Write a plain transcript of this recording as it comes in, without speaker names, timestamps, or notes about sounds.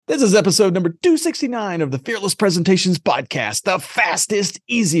This is episode number 269 of the Fearless Presentations podcast, the fastest,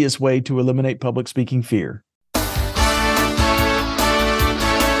 easiest way to eliminate public speaking fear. Want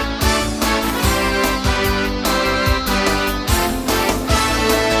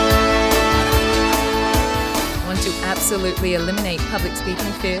to absolutely eliminate public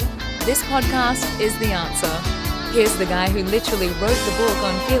speaking fear? This podcast is the answer. Here's the guy who literally wrote the book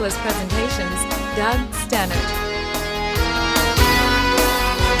on Fearless Presentations, Doug Stannard.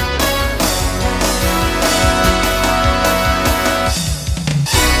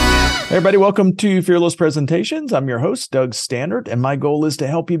 Hey everybody, welcome to Fearless Presentations. I'm your host, Doug Stannard, and my goal is to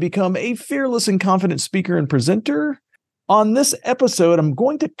help you become a fearless and confident speaker and presenter. On this episode, I'm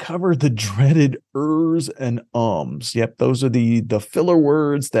going to cover the dreaded Errs and Uhhms. Yep, those are the filler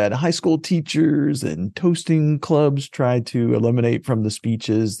words that high school teachers and toasting clubs try to eliminate from the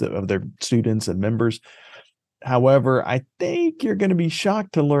speeches of their students and members. However, I think you're going to be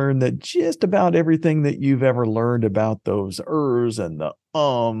shocked to learn that just about everything that you've ever learned about those Errs and the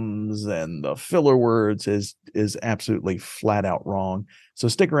Uhhms and the filler words is absolutely flat out wrong. So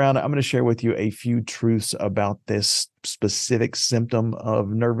stick around. I'm going to share with you a few truths about this specific symptom of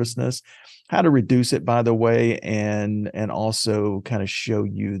nervousness, how to reduce it, by the way, and also kind of show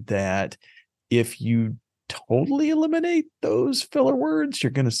you that if you totally eliminate those filler words, you're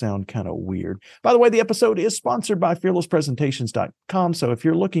going to sound kind of weird. By the way, the episode is sponsored by fearlesspresentations.com. So if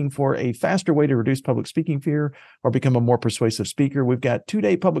you're looking for a faster way to reduce public speaking fear or become a more persuasive speaker, we've got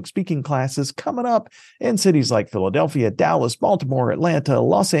 2-day public speaking classes coming up in cities like Philadelphia, Dallas, Baltimore, Atlanta,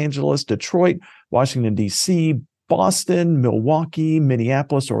 Los Angeles, Detroit, Washington, D.C., Boston, Milwaukee,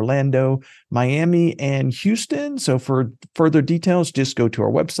 Minneapolis, Orlando, Miami, and Houston. So for further details, just go to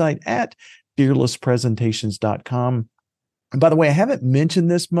our website at fearlesspresentations.com. And by the way, I haven't mentioned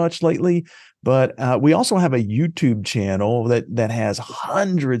this much lately, but we also have a YouTube channel that has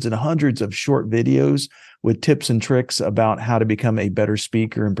hundreds and hundreds of short videos with tips and tricks about how to become a better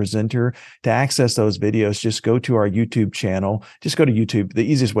speaker and presenter. To access those videos, just go to our YouTube channel. Just go to YouTube. The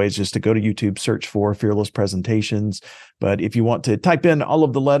easiest way is just to go to YouTube, search for Fearless Presentations. But if you want to type in all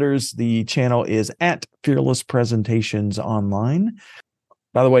of the letters, the channel is at Fearless Presentations Online.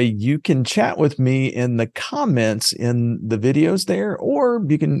 By the way, you can chat with me in the comments in the videos there, or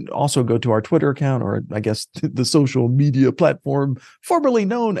you can also go to our Twitter account, or I guess the social media platform formerly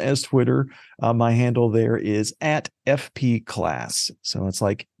known as Twitter. My handle there is at FP Class. So it's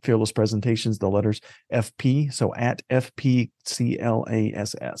like Fearless Presentations, the letters FP. So at FP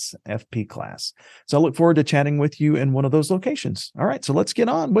CLASS, FP Class. So I look forward to chatting with you in one of those locations. All right, so let's get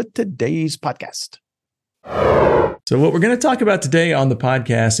on with today's podcast. So what we're going to talk about today on the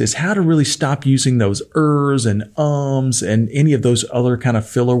podcast is how to really stop using those Errs and Uhhms and any of those other kind of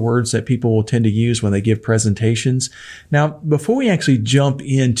filler words that people will tend to use when they give presentations. Now, before we actually jump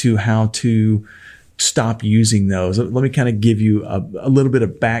into how to stop using those, let me kind of give you a little bit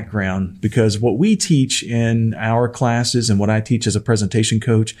of background, because what we teach in our classes and what I teach as a presentation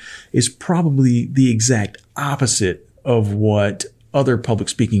coach is probably the exact opposite of what other public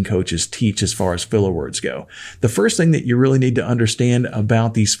speaking coaches teach as far as filler words go. The first thing that you really need to understand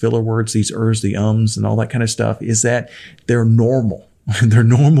about these filler words, these Errs, the Uhhms, and all that kind of stuff, is that they're normal. They're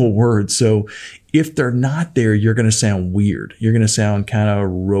normal words. So if they're not there, you're going to sound weird. You're going to sound kind of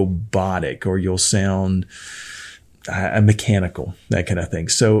robotic, or you'll sound mechanical, that kind of thing.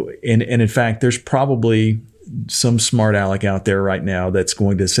 So, and in fact, there's probably some smart aleck out there right now that's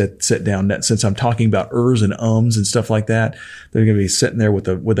going to sit down that, since I'm talking about Errs and Uhhms and stuff like that, they're going to be sitting there with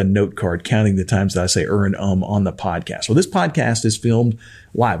a note card counting the times that I say and on the podcast. Well, this podcast is filmed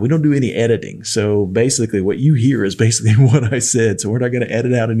live. We don't do any editing. So basically what you hear is basically what I said. So we're not going to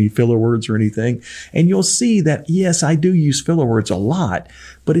edit out any filler words or anything. And you'll see that, yes, I do use filler words a lot,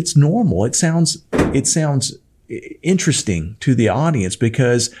 but it's normal. It sounds interesting to the audience,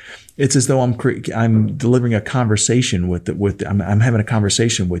 because it's as though I'm delivering a conversation I'm having a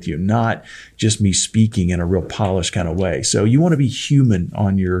conversation with you, not just me speaking in a real polished kind of way. So you want to be human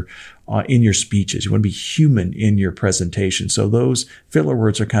in your speeches. You want to be human in your presentation. So those filler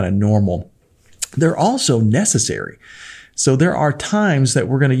words are kind of normal. They're also necessary. So there are times that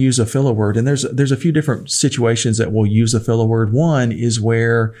we're going to use a filler word, and there's a few different situations that we'll use a filler word. One is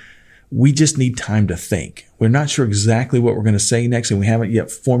where we just need time to think. We're not sure exactly what we're going to say next, and we haven't yet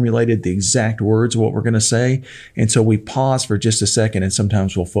formulated the exact words of what we're going to say. And so we pause for just a second, and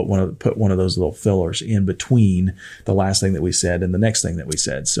sometimes we'll put one of those little fillers in between the last thing that we said and the next thing that we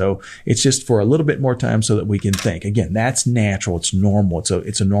said. So it's just for a little bit more time so that we can think. Again, that's natural. It's normal.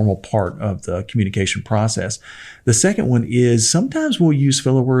 It's a normal part of the communication process. The second one is sometimes we'll use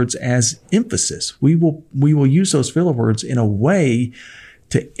filler words as emphasis. We will use those filler words in a way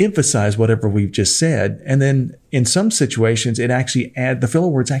to emphasize whatever we've just said. And then in some situations, the filler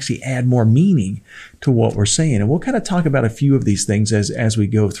words actually add more meaning to what we're saying. And we'll kind of talk about a few of these things as we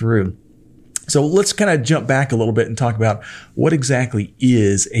go through. So let's kind of jump back a little bit and talk about what exactly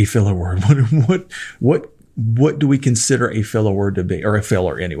is a filler word. What do we consider a filler word to be, or a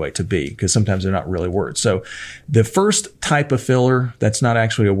filler anyway to be? Because sometimes they're not really words. So the first type of filler, that's not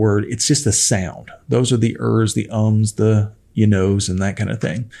actually a word. It's just a sound. Those are the ers, the ums, the you knows, and that kind of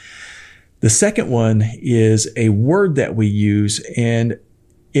thing. The second one is a word that we use, and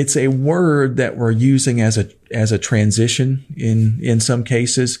it's a word that we're using as a transition in some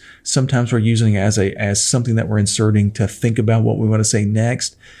cases. Sometimes we're using it as something that we're inserting to think about what we want to say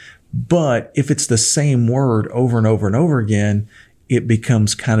next. But if it's the same word over and over and over again, it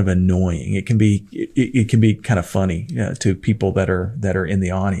becomes kind of annoying. It can be kind of funny to people that are in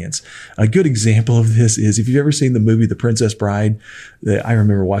the audience. A good example of this is if you've ever seen the movie The Princess Bride. I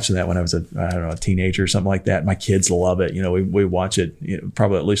remember watching that when I was a teenager or something like that. My kids love it. We watch it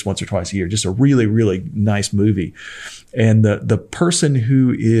probably at least once or twice a year. Just a really, really nice movie. And the person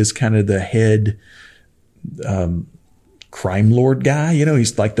who is kind of the head crime lord guy,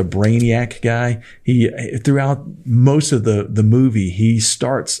 he's like the brainiac guy. He, throughout most of the movie, he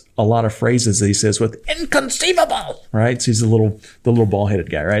starts a lot of phrases that he says with inconceivable, right? So he's the little bald-headed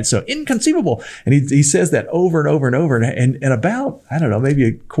guy, right? So inconceivable. And he says that over and over and over. And about, I don't know, maybe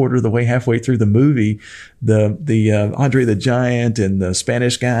a quarter of the way, halfway through the movie, the Andre the Giant and the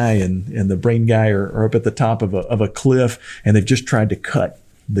Spanish guy and the brain guy are up at the top of a cliff, and they've just tried to cut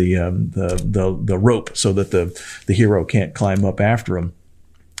the rope so that the hero can't climb up after him.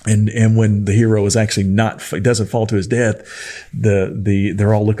 And when the hero is actually doesn't fall to his death,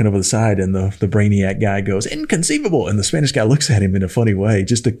 they're all looking over the side, and the brainiac guy goes, inconceivable. And the Spanish guy looks at him in a funny way,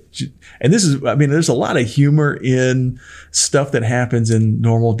 and this is, there's a lot of humor in stuff that happens in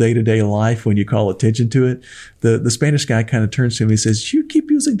normal day-to-day life when you call attention to it. The Spanish guy kind of turns to him and he says, you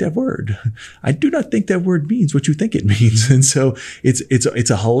keep using that word. I do not think that word means what you think it means. And so it's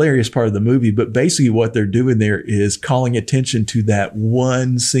a hilarious part of the movie, but basically what they're doing there is calling attention to that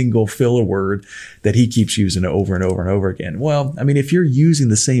one single filler word that he keeps using over and over and over again. Well, if you're using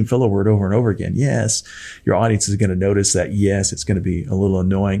the same filler word over and over again, yes, your audience is going to notice that. Yes, it's going to be a little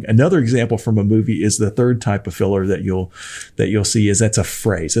annoying. Another example from a movie is the third type of filler that you'll see is that's a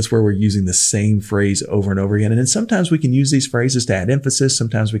phrase. That's where we're using the same phrase over and over again. And then sometimes we can use these phrases to add emphasis.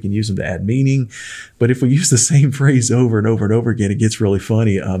 Sometimes we can use them to add meaning. But if we use the same phrase over and over and over again, it gets really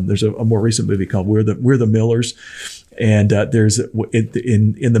funny. There's a more recent movie called We're the Millers. And there's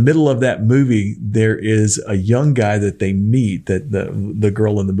in the middle of that movie, there is a young guy that they meet, that the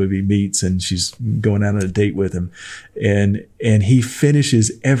girl in the movie meets, and she's going out on a date with him. And he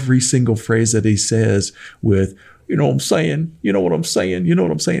finishes every single phrase that he says with, you know what I'm saying? You know what I'm saying? You know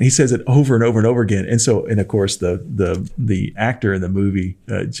what I'm saying? He says it over and over and over again. And of course, the actor in the movie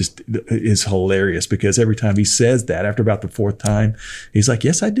just is hilarious, because every time he says that, after about the fourth time, he's like,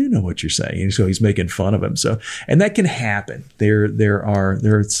 yes, I do know what you're saying. And so he's making fun of him. So, and that can happen. There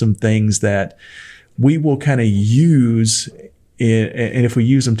are some things that we will kind of use, and if we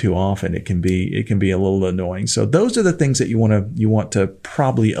use them too often, it can be a little annoying. So those are the things that you want to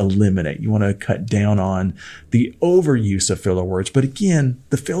probably eliminate. You want to cut down on the overuse of filler words. But again,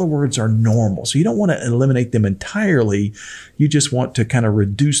 the filler words are normal, so you don't want to eliminate them entirely. You just want to kind of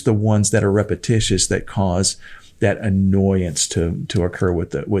reduce the ones that are repetitious, that cause that annoyance to occur with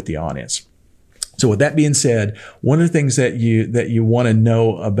the audience. So with that being said, one of the things that you want to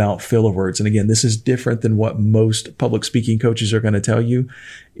know about filler words, and again, this is different than what most public speaking coaches are going to tell you,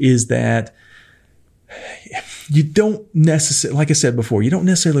 is that you don't necessarily, like I said before, you don't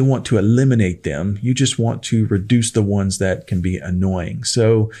necessarily want to eliminate them. You just want to reduce the ones that can be annoying.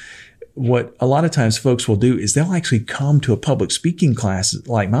 So what a lot of times folks will do is they'll actually come to a public speaking class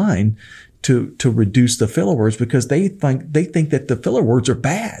like mine to reduce the filler words, because they think that the filler words are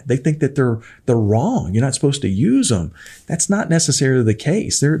bad. They think that they're wrong. You're not supposed to use them. That's not necessarily the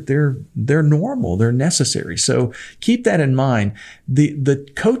case. They're normal. They're necessary. So keep that in mind. The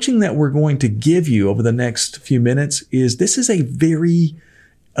coaching that we're going to give you over the next few minutes this is a very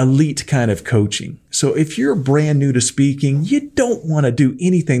elite kind of coaching. So if you're brand new to speaking, you don't want to do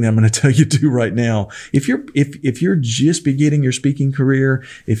anything that I'm going to tell you to do right now. If you're just beginning your speaking career,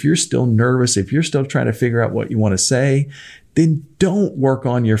 if you're still nervous, if you're still trying to figure out what you want to say, then don't work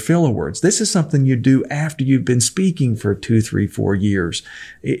on your filler words. This is something you do after you've been speaking for 2, 3, 4 years.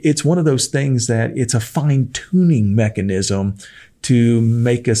 It's one of those things that it's a fine-tuning mechanism to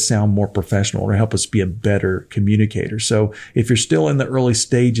make us sound more professional or help us be a better communicator. So if you're still in the early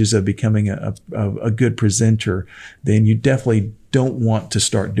stages of becoming a good presenter, then you definitely don't want to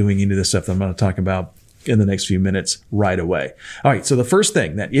start doing any of this stuff that I'm going to talk about in the next few minutes right away. All right. So the first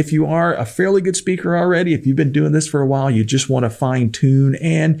thing, that if you are a fairly good speaker already, if you've been doing this for a while, you just want to fine tune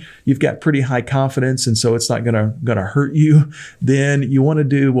and you've got pretty high confidence, and so it's not going to hurt you, then you want to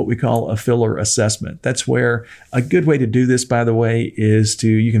do what we call a filler assessment. That's where a good way to do this, by the way, is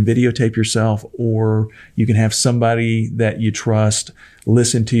you can videotape yourself, or you can have somebody that you trust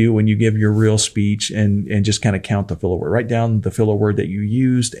listen to you when you give your real speech and just kind of count the filler word. Write down the filler word that you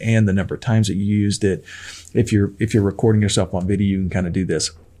used and the number of times that you used it. If you're recording yourself on video, you can kind of do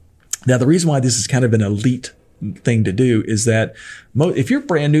this. Now, the reason why this is kind of an elite thing to do is that if you're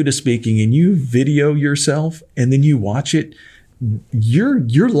brand new to speaking and you video yourself and then you watch it,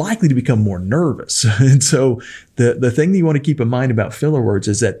 you're likely to become more nervous. And so the thing that you want to keep in mind about filler words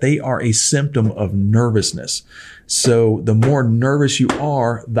is that they are a symptom of nervousness. So the more nervous you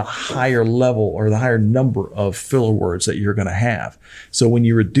are, the higher level or the higher number of filler words that you're going to have. So when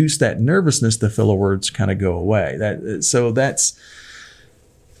you reduce that nervousness, the filler words kind of go away. That's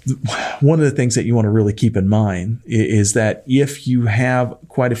one of the things that you want to really keep in mind is that if you have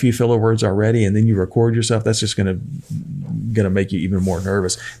quite a few filler words already and then you record yourself, that's just going to make you even more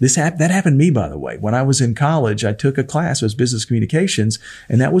nervous. That happened to me, by the way. When I was in college, I took a class, it was business communications,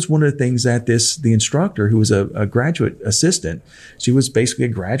 and that was one of the things that the instructor, who was a graduate assistant, she was basically a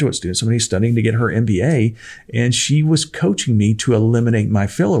graduate student, somebody studying to get her MBA, and she was coaching me to eliminate my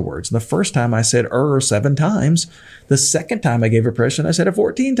filler words. And the first time I said "err" 7 times. The second time I gave a pressure, I said it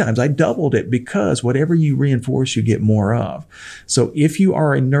 14 times. I doubled it because whatever you reinforce, you get more of. So if you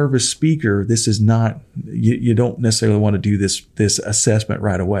are a nervous speaker, this is not, you don't necessarily want to do this assessment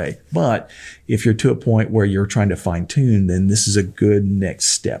right away. But if you're to a point where you're trying to fine tune, then this is a good next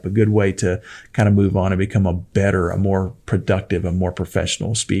step, a good way to kind of move on and become a more productive, a more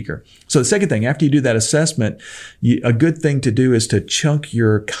professional speaker. So the second thing, after you do that assessment, a good thing to do is to chunk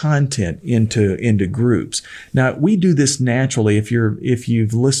your content into groups. Now, we do this naturally. If you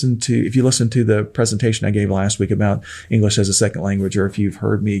listen to the presentation I gave last week about English as a second language, or if you've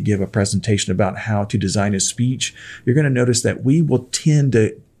heard me give a presentation about how to design a speech, you're going to notice that we will tend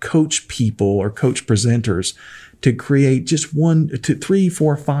to coach people or coach presenters to create just 1 to 3,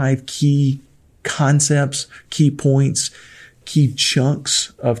 4, 5 key concepts, key points, key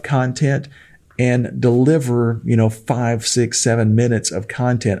chunks of content, and deliver, 5, 6, 7 minutes of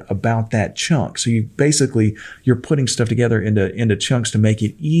content about that chunk. So you're putting stuff together into chunks to make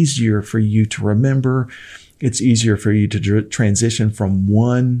it easier for you to remember. It's easier for you to transition from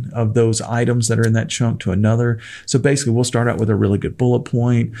one of those items that are in that chunk to another. So basically, we'll start out with a really good bullet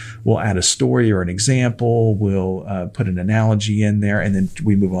point. We'll add a story or an example. We'll put an analogy in there, and then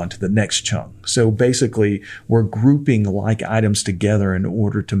we move on to the next chunk. So basically, we're grouping like items together in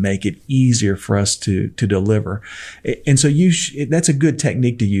order to make it easier for us to deliver. And so that's a good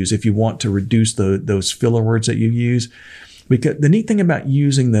technique to use if you want to reduce those filler words that you use. Because the neat thing about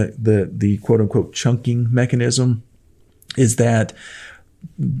using the quote unquote chunking mechanism is that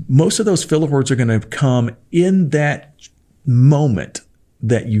most of those filler words are going to come in that moment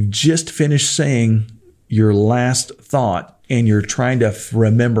that you just finished saying your last thought and you're trying to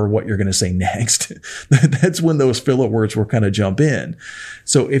remember what you're going to say next. That's when those filler words will kind of jump in.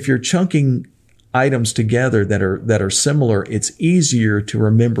 So if you're chunking items together that are similar, it's easier to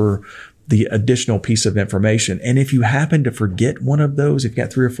remember the additional piece of information. And if you happen to forget one of those, if you've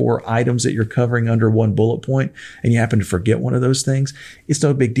got 3 or 4 items that you're covering under one bullet point and you happen to forget one of those things, it's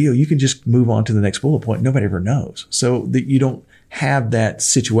no big deal. You can just move on to the next bullet point. Nobody ever knows. So that you don't have that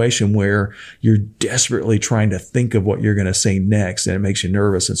situation where you're desperately trying to think of what you're going to say next and it makes you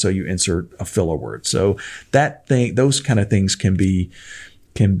nervous. And so you insert a filler word. So those kind of things can be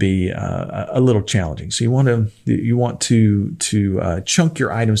a little challenging. So you want to chunk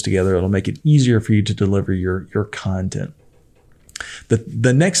your items together. It'll make it easier for you to deliver your content.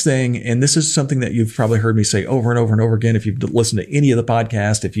 The next thing, and this is something that you've probably heard me say over and over and over again, if you've listened to any of the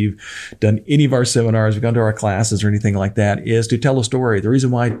podcasts, if you've done any of our seminars, you've gone to our classes or anything like that, is to tell a story. The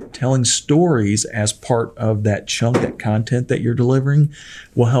reason why telling stories as part of that chunk, that content that you're delivering,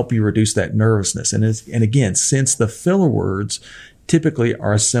 will help you reduce that nervousness. And again, since the filler words typically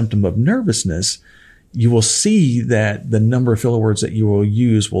are a symptom of nervousness, you will see that the number of filler words that you will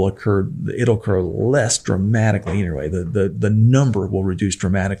use it'll occur less dramatically anyway. The number will reduce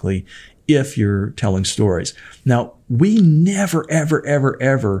dramatically if you're telling stories. Now, we never, ever, ever,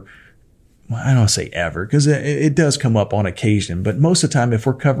 ever, well, I don't want to say ever, because it does come up on occasion, but most of the time, if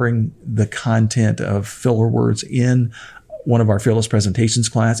we're covering the content of filler words in one of our Fearless Presentations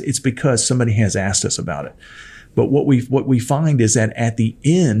class, it's because somebody has asked us about it. But what we find is that at the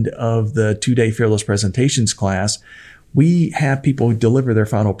end of the 2-day Fearless Presentations class, we have people deliver their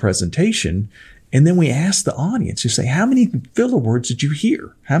final presentation, and then we ask the audience, you say, how many filler words did you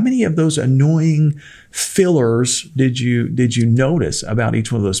hear? How many of those annoying fillers did you notice about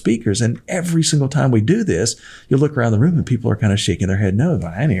each one of those speakers? And every single time we do this, you look around the room and people are kind of shaking their head no.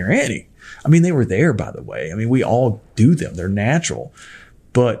 I didn't hear any. I mean, they were there, by the way. I mean, we all do them. They're natural.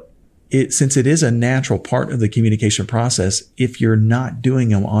 But since it is a natural part of the communication process, if you're not doing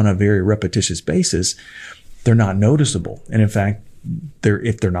them on a very repetitious basis, they're not noticeable. And in fact,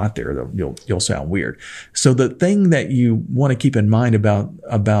 if they're not there, you'll sound weird. So the thing that you want to keep in mind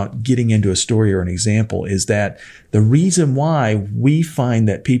about getting into a story or an example is that the reason why we find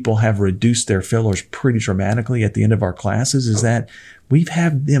that people have reduced their fillers pretty dramatically at the end of our classes is that we've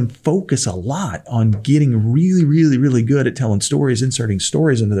had them focus a lot on getting really, really, really good at telling stories, inserting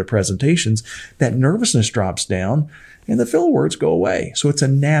stories into their presentations. That nervousness drops down and the filler words go away. So it's a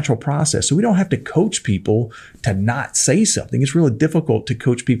natural process. So we don't have to coach people to not say something. It's really difficult to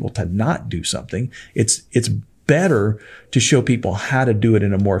coach people to not do something. It's better to show people how to do it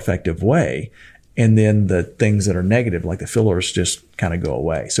in a more effective way. And then the things that are negative, like the fillers, just kind of go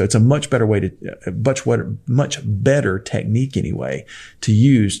away. So it's a much better way much better technique anyway to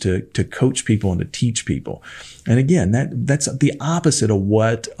use to coach people and to teach people. And again, that's the opposite of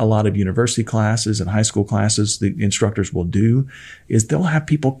what a lot of university classes and high school classes, the instructors will do, is they'll have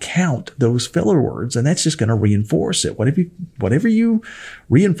people count those filler words, and that's just going to reinforce it. Whatever you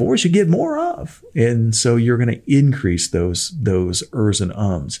reinforce, you get more of. And so you're going to increase those Errs and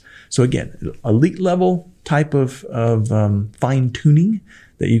Uhhms. So again, elite level type of fine tuning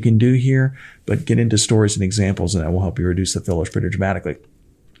that you can do here, but get into stories and examples, and that will help you reduce the fillers pretty dramatically.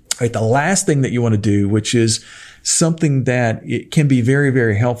 All right, the last thing that you want to do, which is something that it can be very,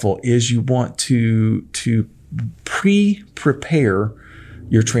 very helpful, is you want to prepare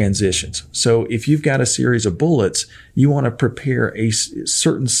your transitions. So if you've got a series of bullets, you want to prepare a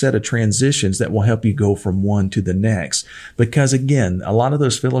certain set of transitions that will help you go from one to the next. Because again, a lot of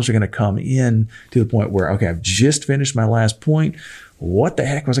those fillers are going to come in to the point where, okay, I've just finished my last point. What the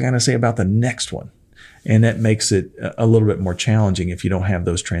heck was I going to say about the next one? And that makes it a little bit more challenging if you don't have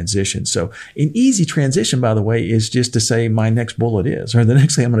those transitions. So an easy transition, by the way, is just to say my next bullet is, or the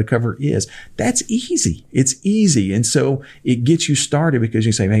next thing I'm going to cover is. That's easy. It's easy. And so it gets you started because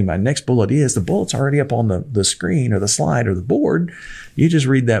you say, hey, my next bullet is, the bullet's already up on the screen or the slide or the board. You just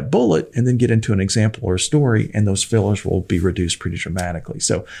read that bullet and then get into an example or a story, and those fillers will be reduced pretty dramatically.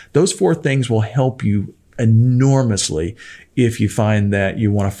 So those 4 things will help you enormously if you find that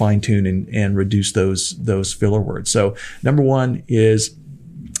you want to fine tune and reduce those filler words. So number 1 is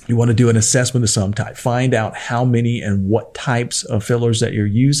you want to do an assessment of some type. Find out how many and what types of fillers that you're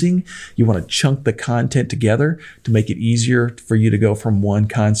using. You want to chunk the content together to make it easier for you to go from one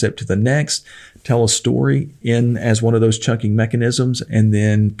concept to the next. Tell a story as one of those chunking mechanisms, and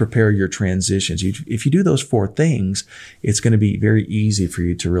then prepare your transitions. If you do those 4 things, it's going to be very easy for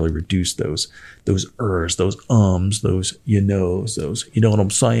you to really reduce those Errs, those ums, those those you know what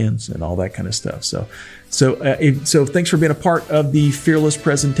I'm saying, and all that kind of stuff. So thanks for being a part of the Fearless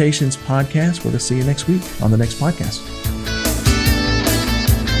Presentations podcast. We'll see you next week on the next podcast.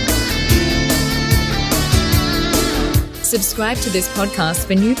 Subscribe to this podcast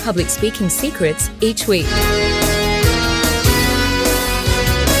for new public speaking secrets each week.